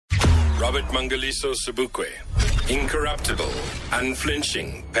Robert Mangaliso Sobukwe, incorruptible,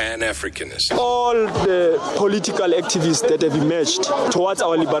 unflinching Pan-Africanist. All the political activists that have emerged towards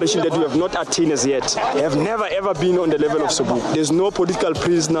our liberation that we have not attained as yet have never ever been on the level of Sobukwe. There's no political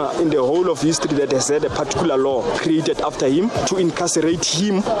prisoner in the whole of history that has had a particular law created after him to incarcerate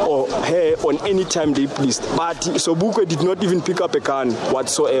him or her on any time they pleased. But Sobukwe did not even pick up a gun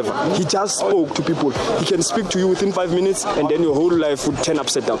whatsoever. He just spoke to people. He can speak to you within 5 minutes and then your whole life would turn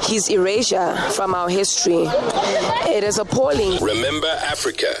upside down. His erasure from our history, it is appalling. Remember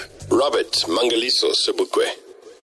Africa. Robert Mangaliso Sobukwe.